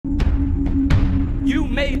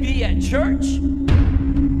may be at church.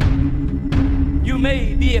 You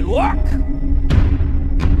may be at work.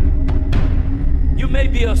 You may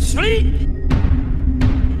be asleep.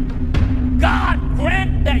 God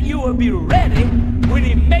grant that you will be ready when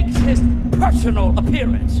he makes his personal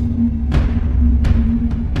appearance.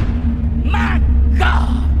 My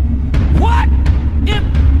God, what if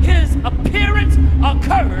his appearance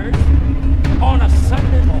occurs on a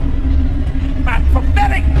Sunday morning? My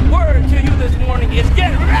prophetic word to you this morning is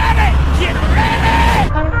get ready! Get ready!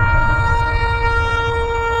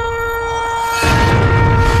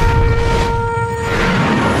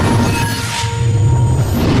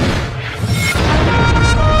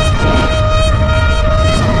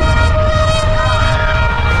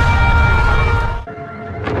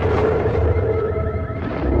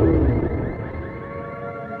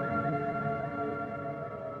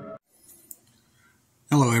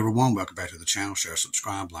 Hello everyone, welcome back to the channel. Share,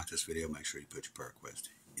 subscribe, like this video, make sure you put your prayer request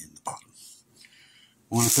in the bottom.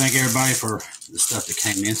 I want to thank everybody for the stuff that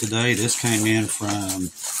came in today. This came in from,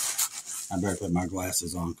 I better put my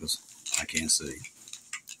glasses on because I can't see.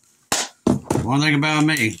 One thing about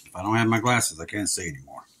me, if I don't have my glasses, I can't see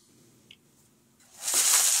anymore.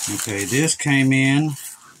 Okay, this came in,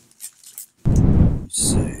 let's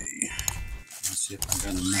see if I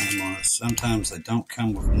got a name on it. Sometimes they don't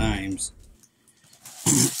come with names.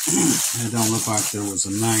 It don't look like there was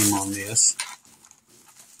a name on this,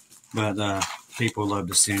 but people love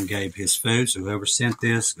to send Gabe his food, so whoever sent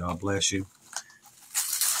this, God bless you.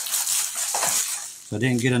 So I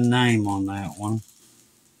didn't get a name on that one.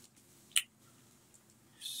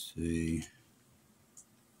 Let's see,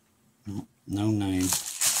 no name,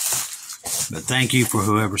 but thank you for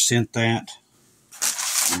whoever sent that.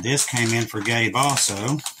 And this came in for Gabe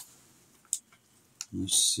also.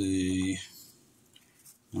 Let's see.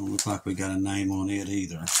 Don't look like we got a name on it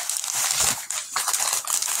either.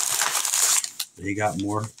 They got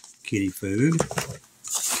more kitty food.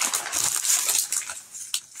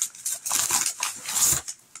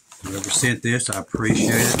 Whoever sent this, I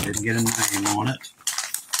appreciate it. Didn't get a name on it.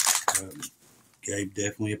 Gabe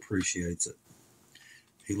definitely appreciates it.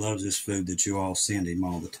 He loves this food that you all send him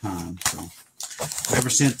all the time. So, whoever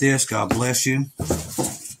sent this, God bless you.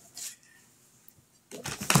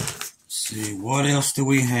 See, what else do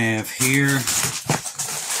we have here?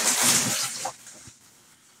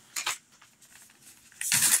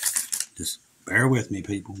 Just bear with me,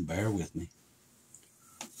 people. Bear with me.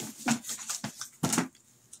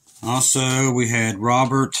 Also, we had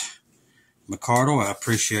Robert McCardle. I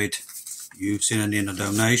appreciate you sending in a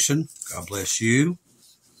donation. God bless you.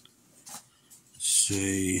 Let's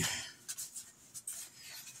see.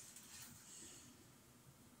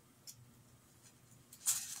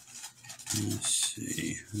 Let's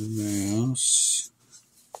see, who else?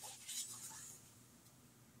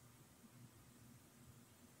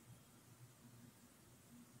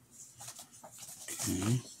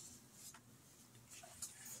 Okay.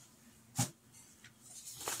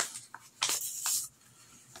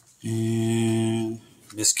 And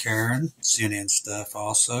Miss Karen sent in stuff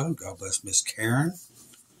also. God bless Miss Karen.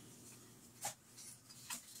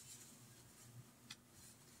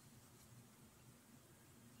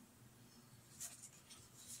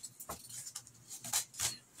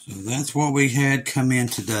 So that's what we had come in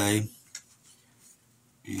today.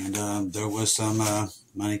 And there was some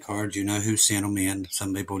money cards. You know who sent them in.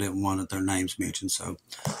 Some people didn't want their names mentioned, so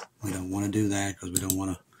we don't want to do that because we don't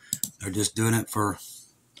want to. They're just doing it to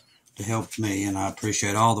help me, and I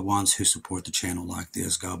appreciate all the ones who support the channel like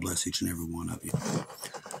this. God bless each and every one of you.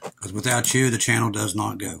 Because without you, the channel does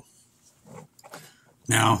not go.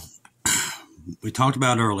 Now, we talked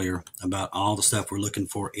about earlier about all the stuff we're looking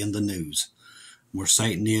for in the news, where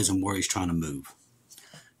Satan is and where he's trying to move.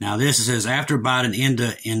 Now this says, after Biden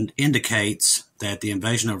indicates that the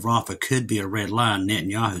invasion of Rafah could be a red line,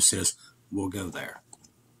 Netanyahu says, we'll go there.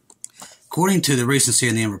 According to the recent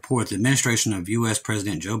CNN report, the administration of U.S.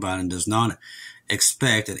 President Joe Biden does not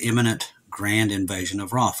expect an imminent grand invasion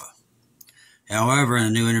of Rafah. However, in a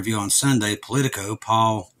new interview on Sunday, Politico,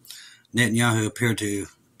 Paul Netanyahu appeared to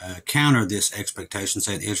counter this expectation,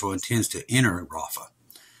 saying Israel intends to enter Rafah.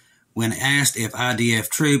 When asked if IDF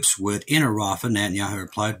troops would enter Rafah, Netanyahu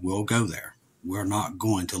replied, we'll go there. We're not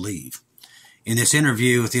going to leave. In this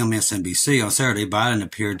interview with MSNBC on Saturday, Biden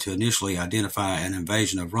appeared to initially identify an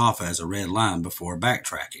invasion of Rafah as a red line before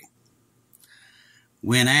backtracking.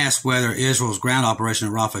 When asked whether Israel's ground operation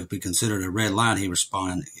in Rafah could be considered a red line, he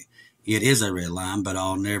responded, it is a red line, but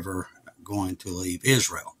I'm never going to leave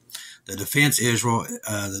Israel. The defense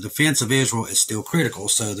of Israel is still critical,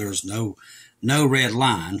 so there's no no red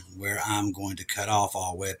line where I'm going to cut off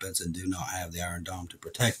all weapons and do not have the Iron Dome to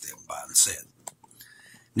protect them, Biden said.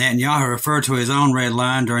 Netanyahu referred to his own red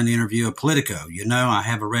line during the interview of Politico. You know, I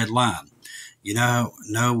have a red line. You know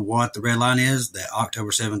what the red line is? That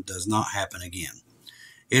October 7th does not happen again.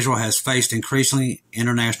 Israel has faced increasingly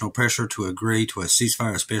international pressure to agree to a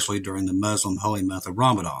ceasefire, especially during the Muslim holy month of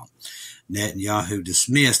Ramadan. Netanyahu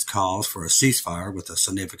dismissed calls for a ceasefire with a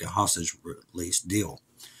significant hostage release deal.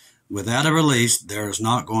 Without a release, there is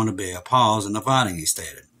not going to be a pause in the fighting, he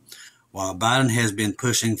stated. While Biden has been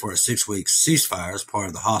pushing for a 6-week ceasefire as part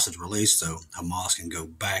of the hostage release so Hamas can go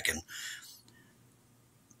back and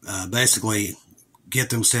basically get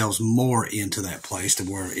themselves more into that place to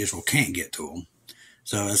where Israel can't get to them.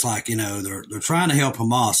 So it's like, you know, they're trying to help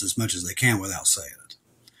Hamas as much as they can without saying it.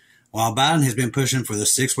 While Biden has been pushing for the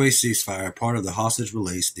 6-week ceasefire, part of the hostage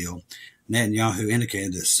release deal, Netanyahu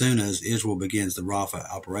indicated that as soon as Israel begins the Rafah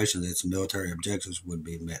operation, its military objectives would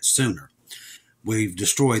be met sooner. We've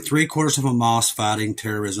destroyed 3/4 of Hamas fighting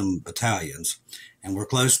terrorism battalions, and we're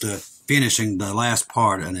close to finishing the last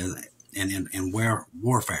part in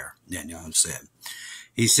warfare, Netanyahu said.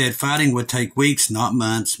 He said fighting would take weeks, not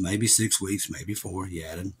months, maybe 6 weeks, maybe 4, he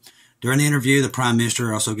added. During the interview, the Prime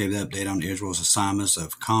Minister also gave the update on Israel's assignments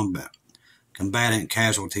of combatant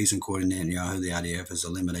casualties, according to Netanyahu. The IDF has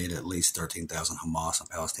eliminated at least 13,000 Hamas and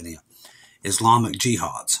Palestinian Islamic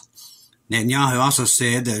jihads. Netanyahu also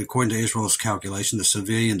said that according to Israel's calculation, the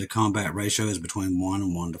civilian to combat ratio is between 1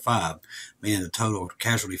 and 1 to 5, meaning the total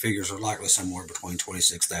casualty figures are likely somewhere between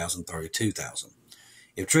 26,000 and 32,000.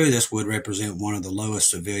 If true, this would represent one of the lowest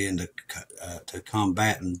civilian to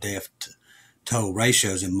combatant death toll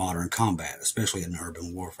ratios in modern combat, especially in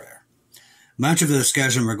urban warfare. Much of the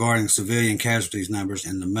discussion regarding civilian casualties numbers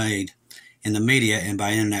in the media and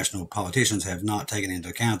by international politicians have not taken into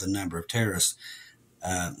account the number of terrorists,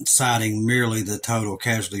 citing merely the total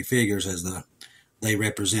casualty figures as they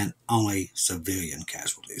represent only civilian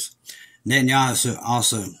casualties. Netanyahu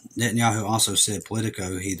also said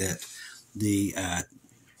Politico that the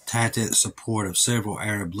tacit support of several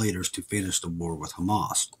Arab leaders to finish the war with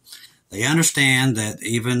Hamas. They understand that,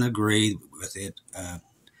 even agreed with it.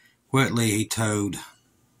 Whitley, he told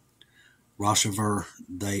Ravi,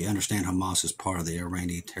 they understand Hamas is part of the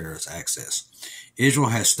Iranian terrorist axis. Israel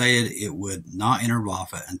has stated it would not enter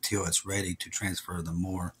Rafah until it's ready to transfer the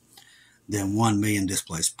more than 1 million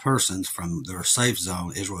displaced persons from their safe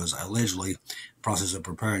zone. Israel is allegedly in the process of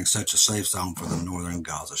preparing such a safe zone for the northern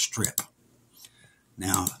Gaza Strip.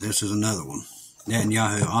 Now, this is another one.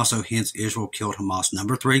 Netanyahu also hints Israel killed Hamas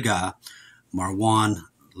number 3 guy, Marwan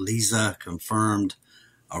Liza, confirmed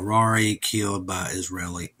Arari killed by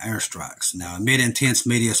Israeli airstrikes. Now, amid intense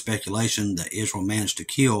media speculation that Israel managed to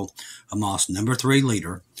kill Hamas number 3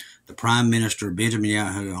 leader, the Prime Minister Benjamin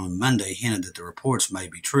Netanyahu on Monday hinted that the reports may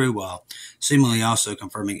be true, while seemingly also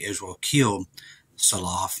confirming Israel killed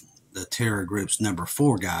Salaf, the terror group's number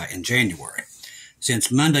 4 guy, in January.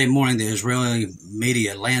 Since Monday morning, the Israeli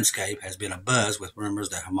media landscape has been abuzz with rumors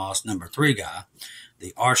that Hamas number 3 guy,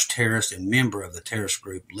 the arch-terrorist and member of the terrorist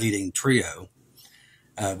group leading trio,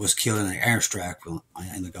 was killed in an airstrike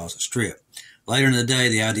in the Gaza Strip. Later in the day,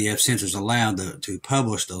 the IDF censors allowed to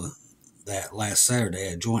publish that last Saturday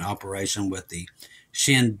a joint operation with the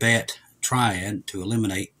Shin Bet Triad to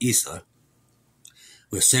eliminate Isa,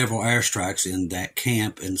 with several airstrikes in that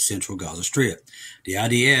camp in central Gaza Strip. The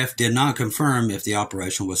IDF did not confirm if the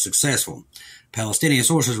operation was successful. Palestinian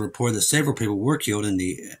sources report that several people were killed in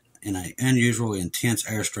an unusually intense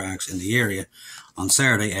airstrikes in the area on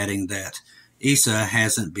Saturday, adding that Isa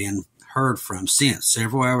hasn't been heard from since.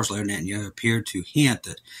 Several hours later, Netanyahu appeared to hint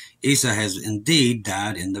that Isa has indeed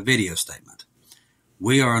died in the video statement.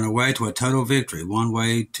 We are on our way to a total victory. One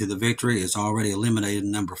way to the victory is already eliminated.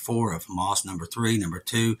 Number 4 of Hamas, number 3, number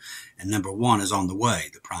 2, and number 1 is on the way,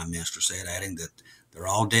 the Prime Minister said, adding that they're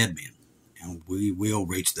all dead men, and we will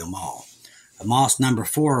reach them all. Hamas number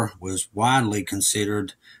 4 was widely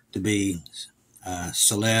considered to be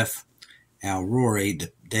Salaf al-Rouri,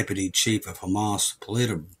 the Deputy Chief of Hamas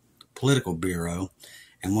Political Bureau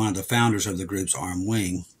and one of the founders of the group's armed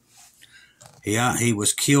wing. He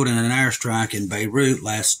was killed in an airstrike in Beirut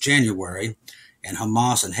last January, and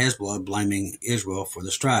Hamas and Hezbollah blaming Israel for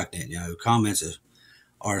the strike. Netanyahu comments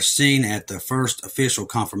are seen at the first official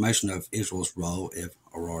confirmation of Israel's role in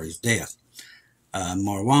Arari's death.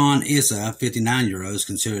 Marwan Issa, 59-year-old, is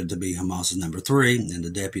considered to be Hamas's number 3, and the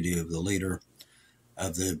deputy of the leader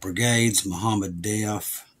of the brigades, Mohammed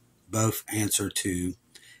Deif, both answer to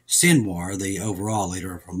Sinwar, the overall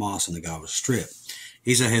leader of Hamas in the Gaza Strip.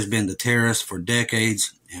 Issa has been the terrorist for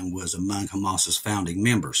decades and was among Hamas's founding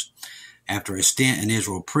members. After a stint in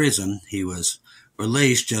Israel prison, he was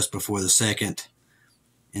released just before the second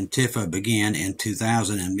Intifada began in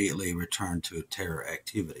 2000 and immediately returned to terror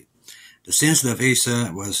activity. The sensitive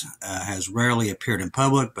Issa has rarely appeared in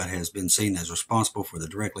public, but has been seen as responsible for the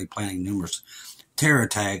directly planning numerous terror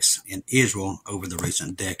attacks in Israel over the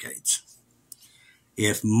recent decades.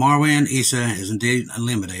 If Marwan Issa is indeed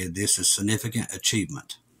eliminated, this is a significant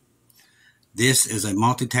achievement. This is a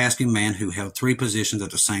multitasking man who held 3 positions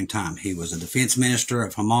at the same time. He was a defense minister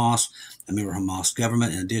of Hamas, a member of Hamas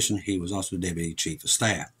government. In addition, he was also the deputy chief of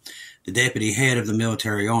staff, the deputy head of the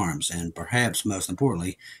military arms, and perhaps most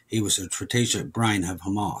importantly, he was a strategic brain of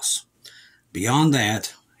Hamas. Beyond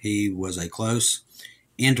that, he was a close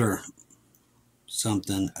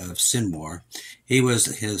something of Sinwar. He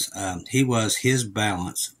was his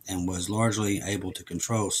balance and was largely able to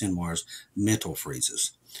control Sinwar's mental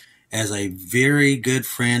freezes. As a very good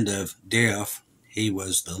friend of Deaf, he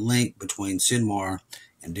was the link between Sinwar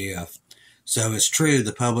and Deaf. So it's true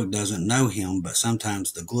the public doesn't know him, but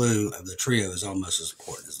sometimes the glue of the trio is almost as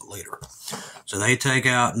important as the leader. So they take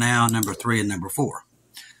out now number 3 and number 4.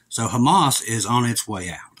 So Hamas is on its way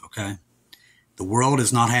out, okay? The world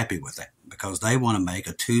is not happy with that because they want to make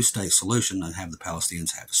a 2-state solution and have the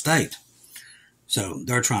Palestinians have a state. So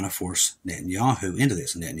they're trying to force Netanyahu into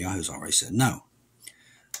this, and Netanyahu's already said no.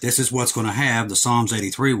 This is what's going to have the Psalms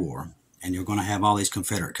 83 war, and you're going to have all these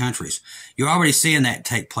Confederate countries. You're already seeing that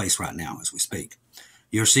take place right now as we speak.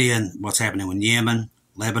 You're seeing what's happening in Yemen,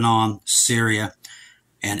 Lebanon, Syria,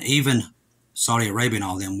 and even Saudi Arabia and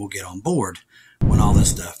all of them will get on board when all this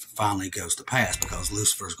stuff finally goes to pass, because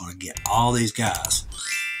Lucifer is going to get all these guys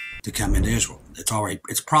to come into Israel.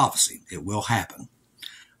 It's prophecy. It will happen.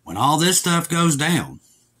 When all this stuff goes down,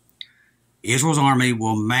 Israel's army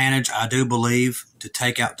will manage, I do believe, to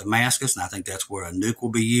take out Damascus, and I think that's where a nuke will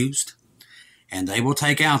be used. And they will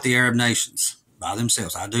take out the Arab nations by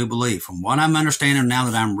themselves, I do believe, from what I'm understanding now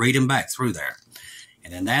that I'm reading back through there.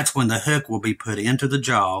 And then that's when the hook will be put into the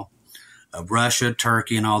jaw of Russia,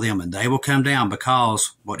 Turkey, and all them, and they will come down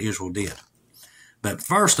because what Israel did. But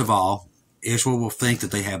first of all, Israel will think that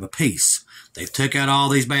they have a peace. They've took out all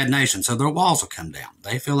these bad nations, so their walls will come down.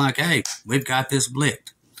 They feel like, hey, we've got this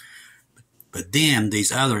blicked. But then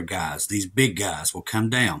these other guys, these big guys, will come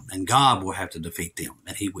down, and God will have to defeat them,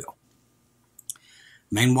 and he will.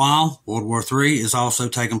 Meanwhile, World War III is also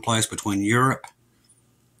taking place between Europe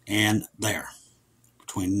and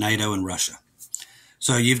between NATO and Russia.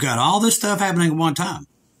 So you've got all this stuff happening at one time.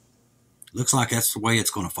 Looks like that's the way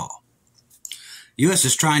it's going to fall. U.S.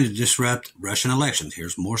 is trying to disrupt Russian elections.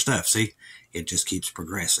 Here's more stuff. See, it just keeps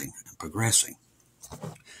progressing and progressing.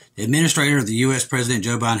 The administrator of the U.S. President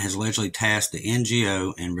Joe Biden has allegedly tasked the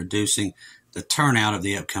NGO in reducing the turnout of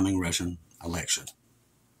the upcoming Russian election.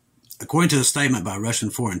 According to a statement by Russian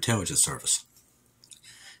Foreign Intelligence Service,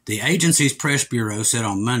 the agency's press bureau said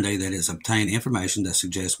on Monday that it's obtained information that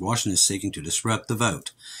suggests Washington is seeking to disrupt the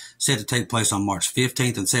vote, set to take place on March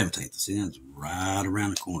 15th and 17th. See, that's right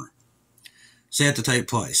around the corner. Set to take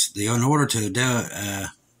place. In order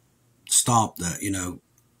to stop the,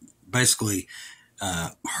 basically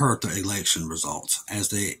hurt the election results, as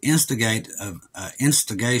the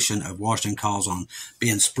instigation of Washington calls on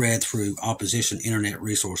being spread through opposition internet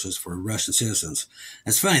resources for Russian citizens.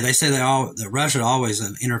 It's funny, they say that Russia always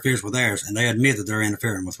interferes with theirs, and they admit that they're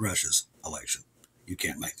interfering with Russia's election. You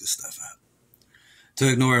can't make this stuff up. To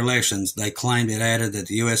ignore elections, they claimed it added that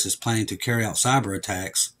the U.S. is planning to carry out cyber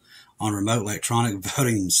attacks on remote electronic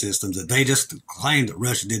voting systems. That they just claimed that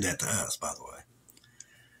Russia did that to us, by the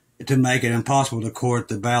way, to make it impossible to court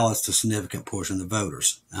the ballots to a significant portion of the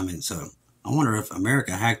voters. So I wonder if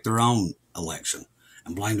America hacked their own election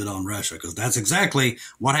and blamed it on Russia, because that's exactly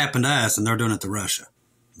what happened to us, and they're doing it to Russia.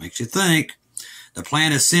 Makes you think. The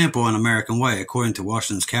plan is simple in American way. According to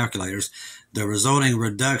Washington's calculators, the resulting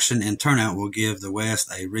reduction in turnout will give the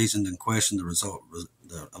West a reason to question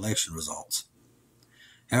the election results.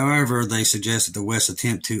 However, they suggest that the West's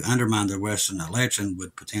attempt to undermine the Western election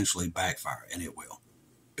would potentially backfire, and it will.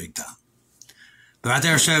 Big time. But right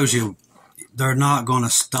there shows you they're not going to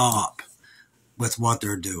stop with what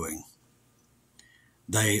they're doing.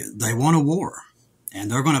 They want a war, and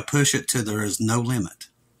they're going to push it till there is no limit.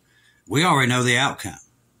 We already know the outcome.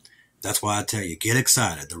 That's why I tell you, get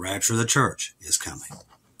excited. The rapture of the church is coming.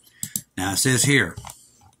 Now it says here,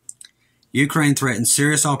 Ukraine threatens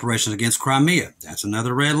serious operations against Crimea. That's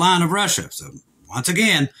another red line of Russia. So once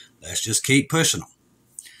again, let's just keep pushing them.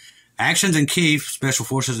 Actions in Kyiv, special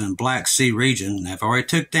forces in Black Sea region have already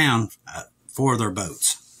took down 4 of their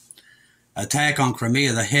boats. Attack on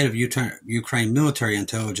Crimea, the head of Ukraine military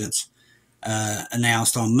intelligence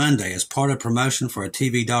announced on Monday as part of promotion for a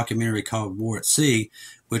TV documentary called War at Sea,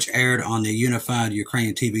 which aired on the Unified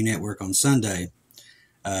Ukrainian TV network on Sunday.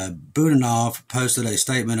 Budanov posted a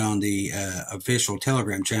statement on the official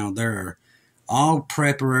Telegram channel. There are all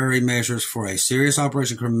preparatory measures for a serious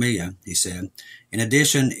Operation Crimea, he said. In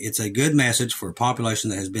addition, it's a good message for a population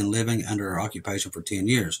that has been living under our occupation for 10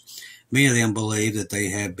 years. Many of them believe that they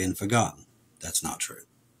have been forgotten. That's not true.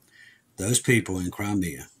 Those people in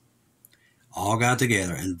Crimea all got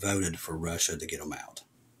together and voted for Russia to get them out.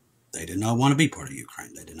 They did not want to be part of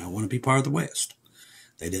Ukraine. They did not want to be part of the West.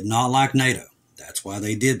 They did not like NATO. That's why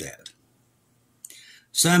they did that.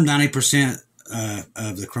 Some 90%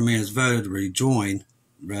 of the Crimeans voted to rejoin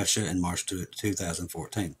Russia in March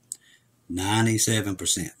 2014.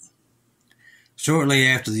 97%. Shortly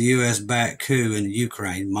after the U.S.-backed coup in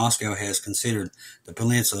Ukraine, Moscow has considered the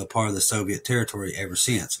peninsula part of the Soviet territory ever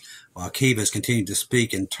since, while Kyiv has continued to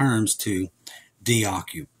speak in terms to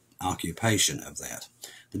de-occupation of that.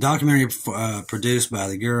 The documentary produced by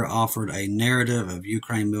the Gura offered a narrative of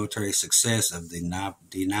Ukraine military success of the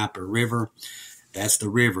Dnieper River. That's the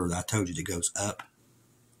river that I told you that goes up.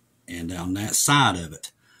 And on that side of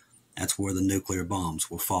it, that's where the nuclear bombs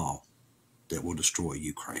will fall that will destroy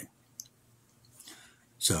Ukraine.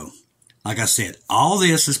 So, like I said, all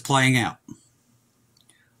this is playing out.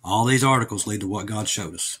 All these articles lead to what God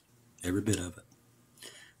showed us. Every bit of it.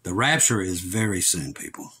 The rapture is very soon,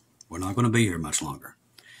 people. We're not going to be here much longer.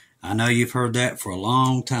 I know you've heard that for a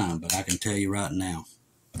long time, but I can tell you right now,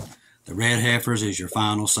 the red heifers is your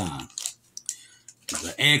final sign.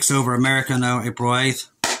 The X over America, now April 8th,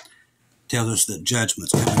 tells us that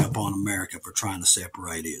judgment's coming upon America for trying to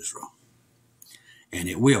separate Israel. And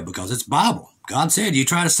it will, because it's Bible. God said, you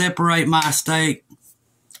try to separate my state,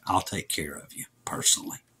 I'll take care of you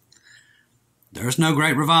personally. There's no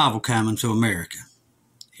great revival coming to America.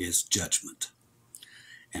 It's judgment.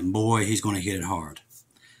 And boy, he's going to hit it hard.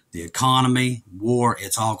 The economy, war,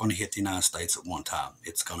 it's all going to hit the United States at one time.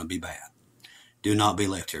 It's going to be bad. Do not be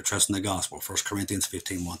left here. Trust in the gospel. 1 Corinthians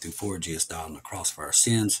 15, 1-4. Jesus died on the cross for our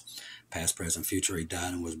sins. Past, present, future. He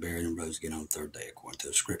died and was buried and rose again on the third day, according to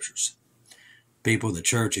the scriptures. People, the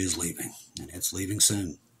church is leaving, and it's leaving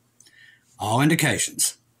soon. All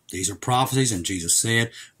indications. These are prophecies, and Jesus said,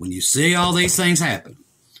 when you see all these things happen,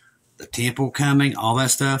 the temple coming, all that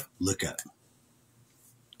stuff, look up.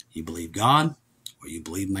 You believe God, or you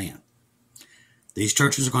believe man. These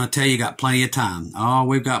churches are going to tell you got plenty of time. Oh,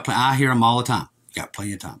 we've got plenty. I hear them all the time. You got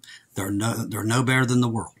plenty of time. They're no better than the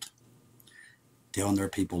world, telling their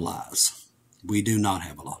people lies. We do not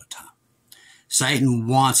have a lot of time. Satan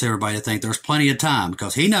wants everybody to think there's plenty of time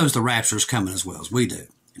because he knows the rapture is coming as well as we do,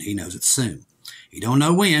 and he knows it's soon. He don't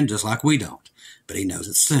know when, just like we don't, but he knows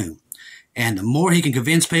it's soon. And the more he can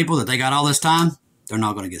convince people that they got all this time, they're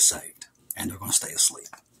not going to get saved, and they're going to stay asleep.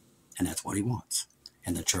 And that's what he wants.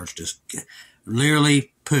 And the church just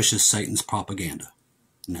literally pushes Satan's propaganda.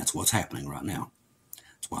 And that's what's happening right now.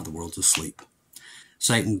 That's why the world's asleep.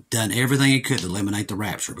 Satan done everything he could to eliminate the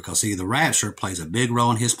rapture because, see, the rapture plays a big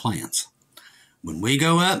role in his plans. When we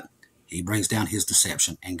go up, he brings down his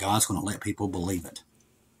deception, and God's going to let people believe it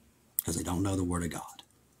because they don't know the Word of God.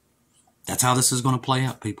 That's how this is going to play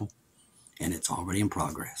out, people, and it's already in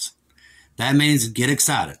progress. That means get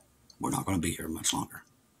excited. We're not going to be here much longer.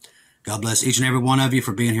 God bless each and every one of you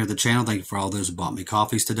for being here at the channel. Thank you for all those who bought me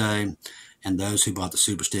coffees today and those who bought the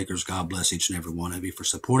super stickers. God bless each and every one of you for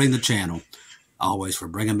supporting the channel, always for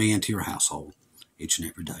bringing me into your household each and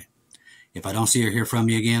every day. If I don't see or hear from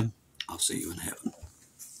you again, I'll see you in heaven.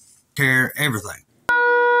 Care everything.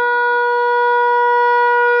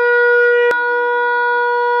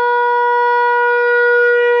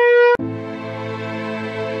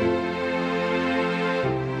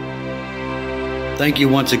 Thank you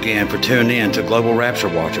once again for tuning in to Global Rapture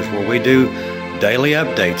Watchers, where we do daily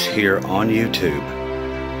updates here on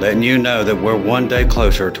YouTube, letting you know that we're one day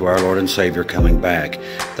closer to our Lord and Savior coming back.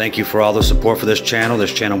 Thank you for all the support for this channel.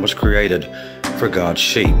 This channel was created for God's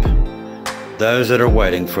sheep, those that are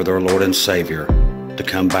waiting for their Lord and Savior to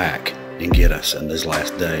come back and get us in these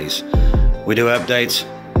last days. We do updates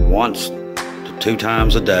once to 2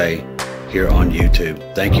 times a day here on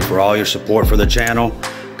YouTube. Thank you for all your support for the channel.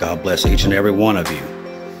 God bless each and every one of you.